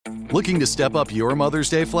Looking to step up your Mother's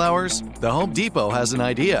Day flowers? The Home Depot has an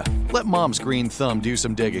idea. Let Mom's green thumb do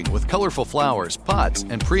some digging with colorful flowers, pots,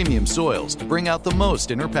 and premium soils to bring out the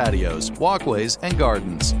most in her patios, walkways, and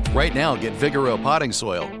gardens. Right now, get Vigoro potting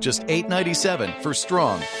soil, just $8.97 for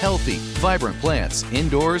strong, healthy, vibrant plants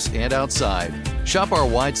indoors and outside. Shop our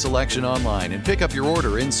wide selection online and pick up your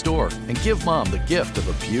order in-store and give Mom the gift of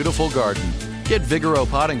a beautiful garden. Get Vigoro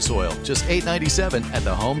potting soil, just $8.97 at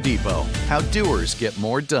the Home Depot. How doers get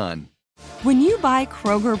more done. When you buy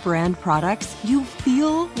Kroger brand products, you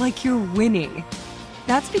feel like you're winning.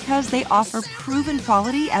 That's because they offer proven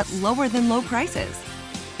quality at lower than low prices.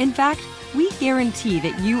 In fact, we guarantee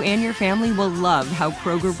that you and your family will love how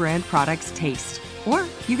Kroger brand products taste, or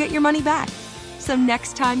you get your money back. So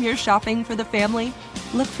next time you're shopping for the family,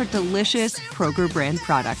 look for delicious Kroger brand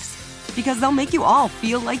products, because they'll make you all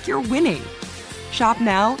feel like you're winning. Shop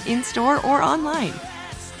now, in-store, or online.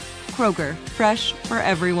 Kroger, fresh for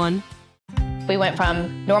everyone. We went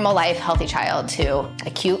from normal life, healthy child to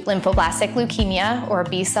acute lymphoblastic leukemia, or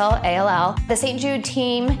B-cell ALL. The St. Jude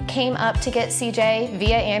team came up to get CJ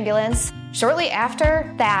via ambulance. Shortly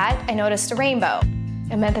after that, I noticed a rainbow.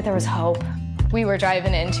 It meant that there was hope. We were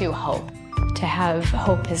driving into hope. To have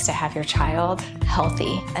hope is to have your child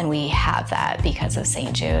healthy, and we have that because of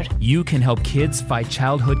St. Jude. You can help kids fight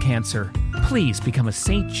childhood cancer. Please become a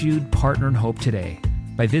St. Jude Partner in Hope today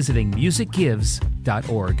by visiting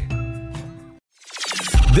musicgives.org.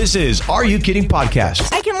 This is Are You Kidding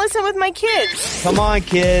Podcast. I can listen with my kids. Come on,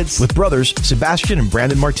 kids. With brothers Sebastian and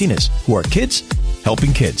Brandon Martinez, who are kids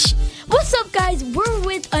helping kids. What's up, guys? We're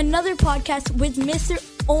with another podcast with Mr.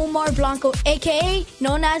 Omar Blanco, a.k.a.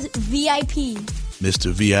 known as VIP.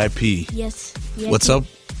 Mr. VIP. Yes. VIP. What's up?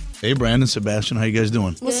 Hey, Brandon, Sebastian, how you guys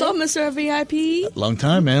doing? What's up, Mr. VIP? Long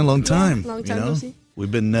time, man. Long time. Long time no see.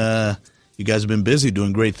 We've been, you guys have been busy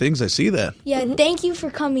doing great things. I see that. Yeah, Thank you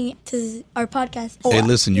for coming to our podcast. Hey,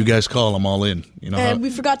 listen, you guys call. I'm all in. You know. And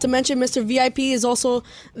we forgot to mention Mr. VIP is also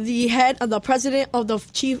the head of the president of the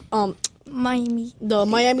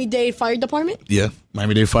Miami-Dade Fire Department. Yeah,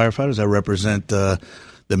 Miami-Dade firefighters. I represent the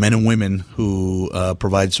men and women who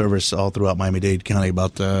provide service all throughout Miami-Dade County,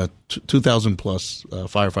 about 2,000 plus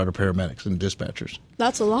firefighter paramedics and dispatchers.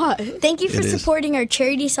 That's a lot. Thank you for supporting our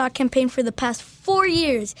charity sock campaign for the past 4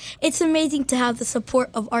 years. It's amazing to have the support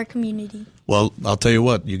of our community. Well, I'll tell you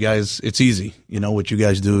what, you guys, it's easy. You know, what you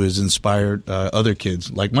guys do is inspire other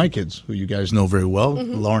kids, like my kids, who you guys know very well,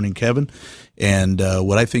 Lauren and Kevin. And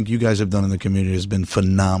what I think you guys have done in the community has been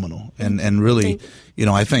phenomenal. And really, you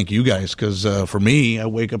know, I thank you guys because for me, I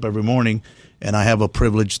wake up every morning and I have a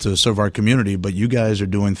privilege to serve our community. But you guys are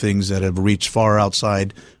doing things that have reached far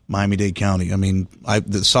outside Miami-Dade County. I mean,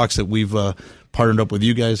 the socks that we've partnered up with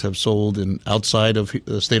you guys have sold outside of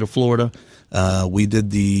the state of Florida. We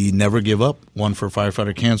did the Never Give Up, one for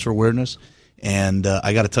firefighter cancer awareness. And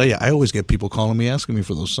I got to tell you, I always get people calling me, asking me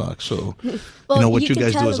for those socks. So, well, you know, what you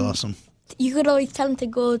guys do is awesome. You could always tell them to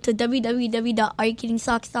go to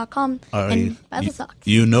www.areyoukidingsocks.com and buy the socks.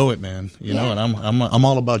 You know it, man. You know it. I'm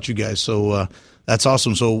all about you guys. So that's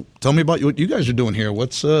awesome. So tell me about what you guys are doing here.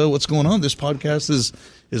 What's going on? This podcast is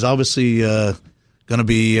obviously going to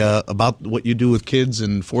be about what you do with kids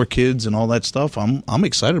and for kids and all that stuff. I'm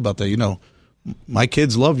excited about that. You know, my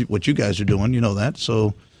kids love what you guys are doing. You know that.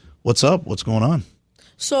 So what's up? What's going on?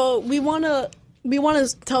 So we want to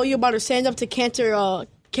tell you about our Stand Up to Cancer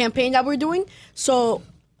campaign that we're doing. So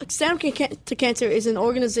Stand Up to Cancer is an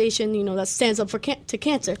organization, you know, that stands up to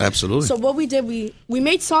cancer. Absolutely. So what we did, we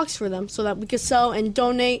made socks for them so that we could sell and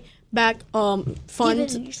donate back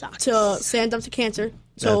funds to Stand Up to Cancer.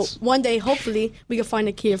 So one day, hopefully, we can find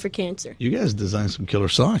a cure for cancer. You guys designed some killer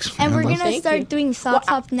socks. Man. And we're going to start doing Socks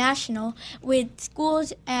Up National with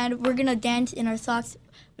schools, and we're going to dance in our socks.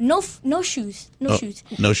 No shoes. No shoes.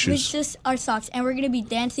 It's just our socks, and we're gonna be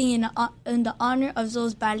dancing in the honor of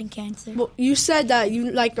those battling cancer. Well, you said that you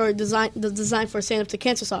like our design for Stand Up to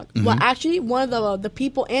Cancer sock. Mm-hmm. Well, actually, one of the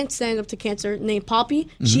people in Stand Up to Cancer named Poppy,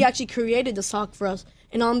 she actually created the sock for us.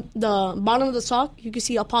 And on the bottom of the sock, you can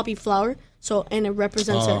see a poppy flower. And it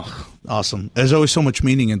represents her. Awesome. There's always so much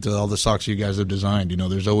meaning into all the socks you guys have designed. You know,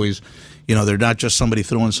 there's always, you know, they're not just somebody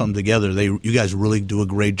throwing something together. You guys really do a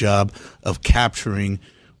great job of capturing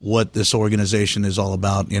what this organization is all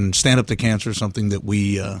about. And Stand Up to Cancer is something that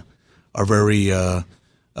we are very, you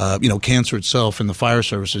know, cancer itself and the fire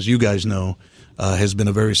services, you guys know, has been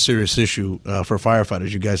a very serious issue for firefighters.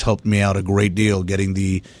 You guys helped me out a great deal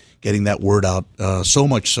getting that word out, so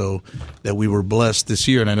much so that we were blessed this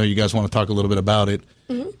year, and I know you guys want to talk a little bit about it,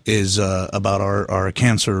 is about our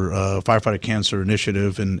cancer, firefighter cancer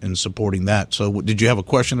initiative and supporting that. So did you have a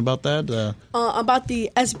question about that? About the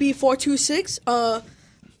SB 426,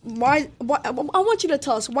 I want you to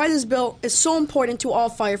tell us why this bill is so important to all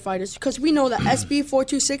firefighters, because we know that SB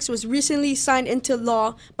 426 was recently signed into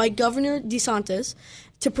law by Governor DeSantis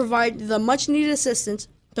to provide the much-needed assistance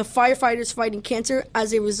to firefighters fighting cancer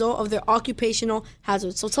as a result of their occupational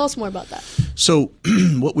hazards. So tell us more about that. So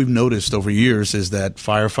what we've noticed over years is that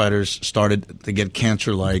firefighters started to get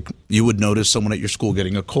cancer like you would notice someone at your school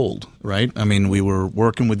getting a cold, right? I mean, we were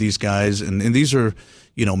working with these guys, and these are,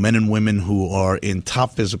 men and women who are in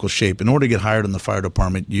top physical shape. In order to get hired in the fire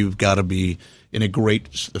department, you've got to be in a great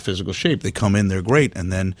physical shape. They come in, they're great,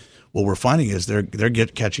 and then what we're finding is they're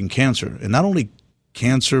catching cancer, and not only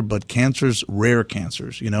cancer, but rare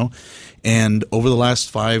cancers, And over the last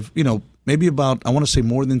 5, maybe about, I want to say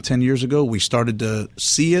more than 10 years ago, we started to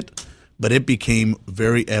see it, but it became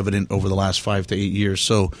very evident over the last 5 to 8 years.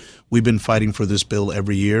 So we've been fighting for this bill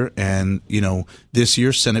every year. And, this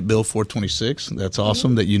year, Senate Bill 426, that's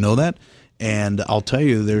awesome that you know that. And I'll tell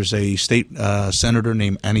you, there's a state senator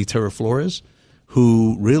named Annie Terra Flores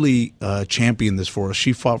who really championed this for us.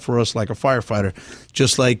 She fought for us like a firefighter,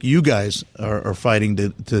 just like you guys are fighting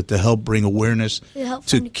to help bring awareness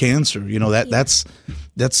to cancer. That's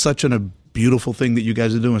such a beautiful thing that you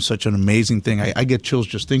guys are doing, such an amazing thing. I get chills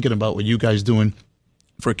just thinking about what you guys doing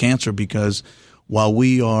for cancer, because while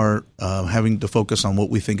we are having to focus on what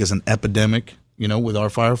we think is an epidemic, with our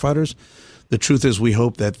firefighters, the truth is we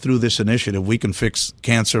hope that through this initiative we can fix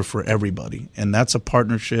cancer for everybody. And that's a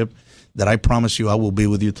partnership that I promise you I will be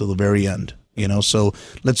with you till the very end. So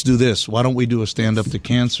let's do this. Why don't we do a Stand Up to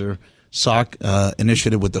Cancer sock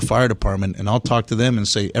initiative with the fire department, and I'll talk to them and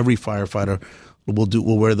say every firefighter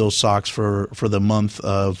will wear those socks for the month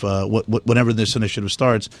of whenever this initiative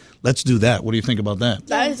starts. Let's do that. What do you think about that?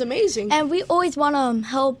 That is amazing. And we always want to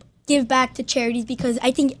help give back to charities, because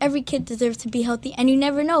I think every kid deserves to be healthy, and you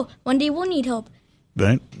never know, one day we'll need help.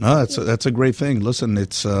 Right? No, that's a great thing. Listen,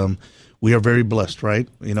 it's we are very blessed, right?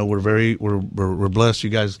 We're blessed.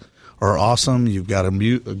 You guys are awesome. You've got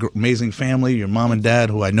an amazing family. Your mom and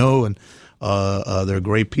dad, who I know, and they're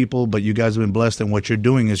great people. But you guys have been blessed, and what you're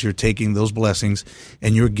doing is you're taking those blessings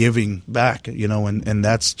and you're giving back. And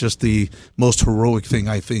that's just the most heroic thing,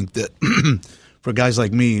 I think, that for guys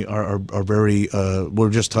like me are very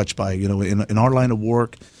we're just touched by. In our line of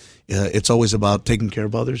work, it's always about taking care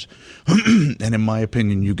of others, and in my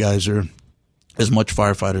opinion, you guys are as much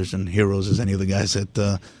firefighters and heroes as any of the guys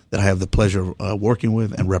that I have the pleasure of working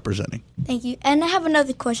with and representing. Thank you. And I have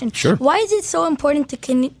another question. Sure. Why is it so important to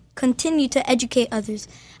continue to educate others?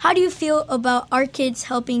 How do you feel about Our Kids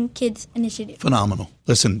Helping Kids initiative? Phenomenal.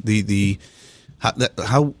 Listen,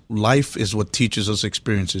 how life is what teaches us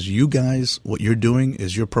experiences. You guys, what you're doing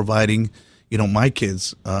is you're providing, my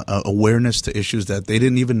kids awareness to issues that they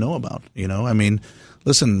didn't even know about. I mean,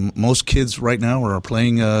 listen, most kids right now are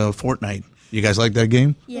playing Fortnite. You guys like that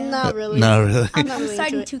game? Yeah. Not really. Not really. I'm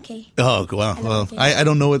starting 2K. Oh, wow. Well, I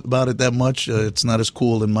don't know about it that much. It's not as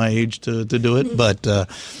cool in my age to do it. But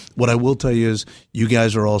what I will tell you is you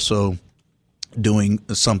guys are also doing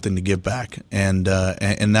something to give back. And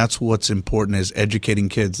that's what's important, is educating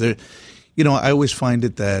kids. I always find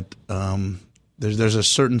it that there's a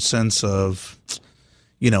certain sense of,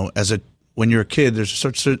 when you're a kid, there's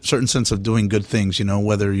a certain sense of doing good things,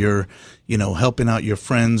 whether you're, helping out your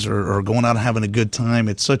friends or going out and having a good time.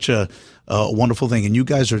 It's such a wonderful thing. And you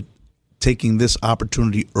guys are taking this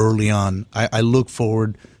opportunity early on. I look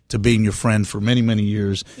forward to being your friend for many, many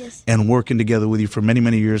years, yes, and working together with you for many,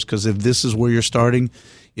 many years. Because if this is where you're starting,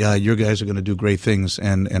 you guys are going to do great things.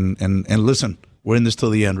 And listen, we're in this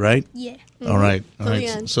till the end, right? Yeah. Mm-hmm. All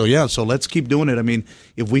right. So let's keep doing it. I mean,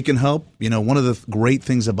 if we can help, one of the great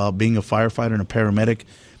things about being a firefighter and a paramedic,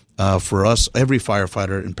 for us, every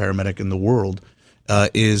firefighter and paramedic in the world,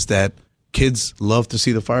 is that kids love to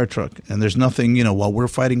see the fire truck. And there's nothing, while we're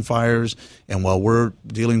fighting fires and while we're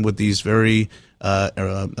dealing with these very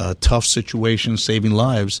tough situations, saving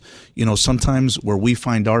lives, sometimes where we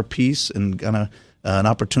find our peace and kind of an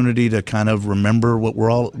opportunity to kind of remember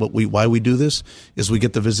why we do this is we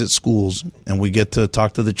get to visit schools and we get to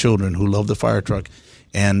talk to the children who love the fire truck.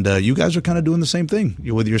 And you guys are kind of doing the same thing.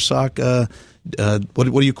 You're with your sock.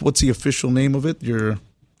 What's the official name of it?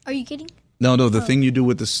 Are you kidding? No, the thing you do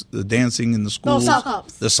with the dancing in the schools. Sock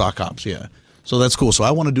hops. The sock hops, yeah. So that's cool. So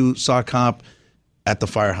I want to do sock hop at the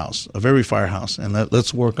firehouse, a very firehouse, and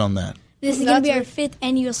let's work on that. This is going to be our 5th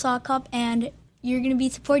annual sock hop, and you're going to be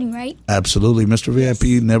supporting, right? Absolutely. Mr.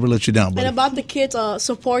 VIP never let you down, buddy. And about the kids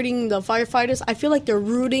supporting the firefighters, I feel like they're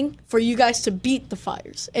rooting for you guys to beat the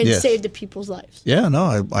fires and save the people's lives. Yeah,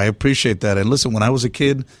 no, I appreciate that. And listen, when I was a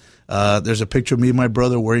kid, there's a picture of me and my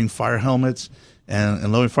brother wearing fire helmets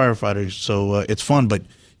and loving firefighters. So it's fun. But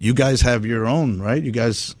you guys have your own, right? You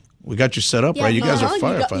guys, we got you set up, right? You guys are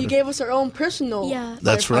firefighters. You gave us our own personal. Yeah,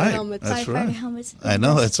 that's right. Helmets. That's firefighter right. helmets. I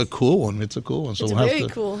know, that's a cool one. It's a cool one. So It's we'll very have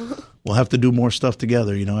to, cool. We'll have to do more stuff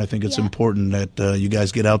together. You know, I think it's important that you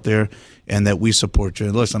guys get out there and that we support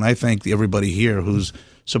you. Listen, I thank everybody here who's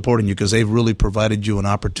supporting you because they've really provided you an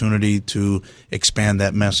opportunity to expand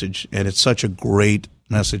that message. And it's such a great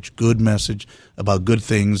message, good message about good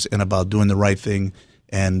things and about doing the right thing.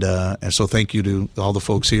 And so thank you to all the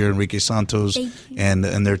folks here, Enrique Santos and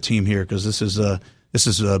their team here, because this is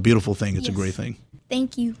a beautiful thing. It's a great thing.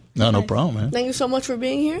 Thank you. No problem, man. Thank you so much for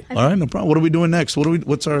being here. All right, no problem. What are we doing next? What are we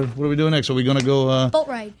doing next? Are we gonna go boat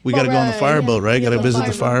ride? We got to go on the fireboat, right? Got to visit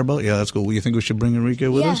the fireboat. fireboat. Yeah, that's cool. You think we should bring Enrique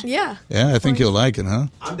with us? Yeah. Yeah, I think he'll like it, huh?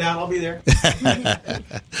 I'm down. I'll be there.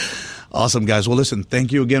 Awesome, guys. Well, listen,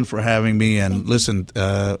 thank you again for having me. And listen,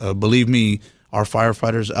 believe me, our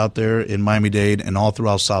firefighters out there in Miami-Dade and all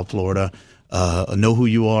throughout South Florida know who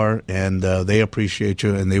you are, and they appreciate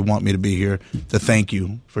you, and they want me to be here to thank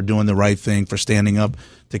you for doing the right thing, for standing up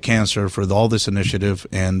to cancer, for all this initiative,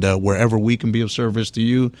 and wherever we can be of service to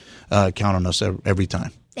you, count on us every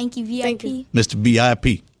time. Thank you, VIP. Thank you. Mr.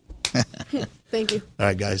 VIP. Thank you. All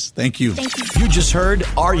right, guys. Thank you. Thank you. You just heard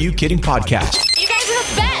Are You Kidding podcast You guys are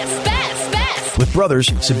the best, best, best. with brothers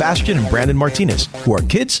Sebastian and Brandon Martinez, who are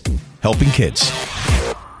kids helping kids.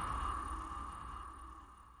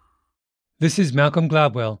 This is Malcolm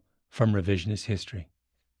Gladwell from Revisionist History.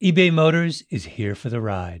 eBay Motors is here for the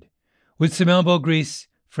ride. With some elbow grease,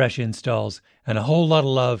 fresh installs, and a whole lot of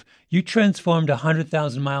love, you transformed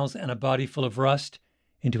 100,000 miles and a body full of rust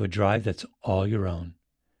into a drive that's all your own.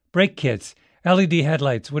 Brake kits, LED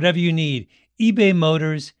headlights, whatever you need, eBay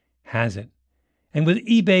Motors has it. And with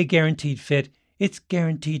eBay Guaranteed Fit, it's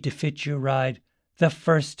guaranteed to fit your ride the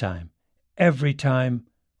first time, every time,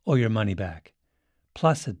 or your money back.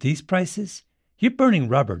 Plus, at these prices, you're burning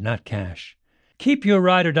rubber, not cash. Keep your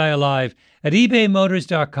ride or die alive at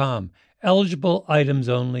ebaymotors.com. Eligible items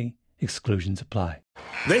only. Exclusions apply.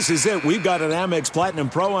 This is it. We've got an Amex Platinum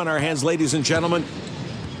Pro on our hands, ladies and gentlemen.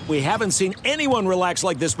 We haven't seen anyone relax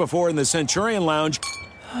like this before in the Centurion Lounge.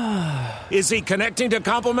 Is he connecting to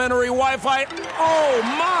complimentary Wi-Fi? Oh,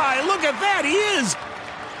 my. Look at that. He is.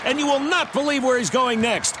 And you will not believe where he's going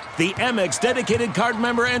next. The Amex dedicated card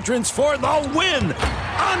member entrance for the win.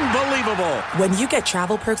 Unbelievable. When you get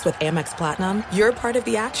travel perks with Amex Platinum, you're part of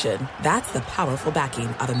the action. That's the powerful backing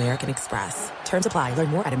of American Express. Terms apply. Learn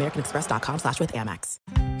more at americanexpress.com/withAmex.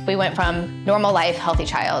 We went from normal life, healthy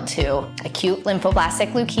child to acute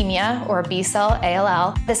lymphoblastic leukemia or B-cell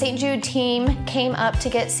ALL. The St. Jude team came up to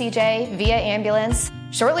get CJ via ambulance.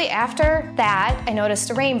 Shortly after that, I noticed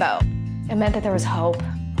a rainbow. It meant that there was hope.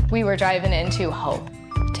 We were driving into hope.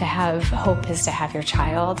 To have hope is to have your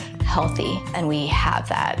child healthy, and we have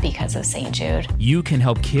that because of St. Jude. You can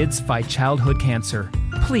help kids fight childhood cancer.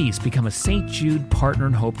 Please become a St. Jude Partner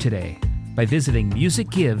in Hope today by visiting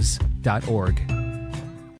musicgives.org.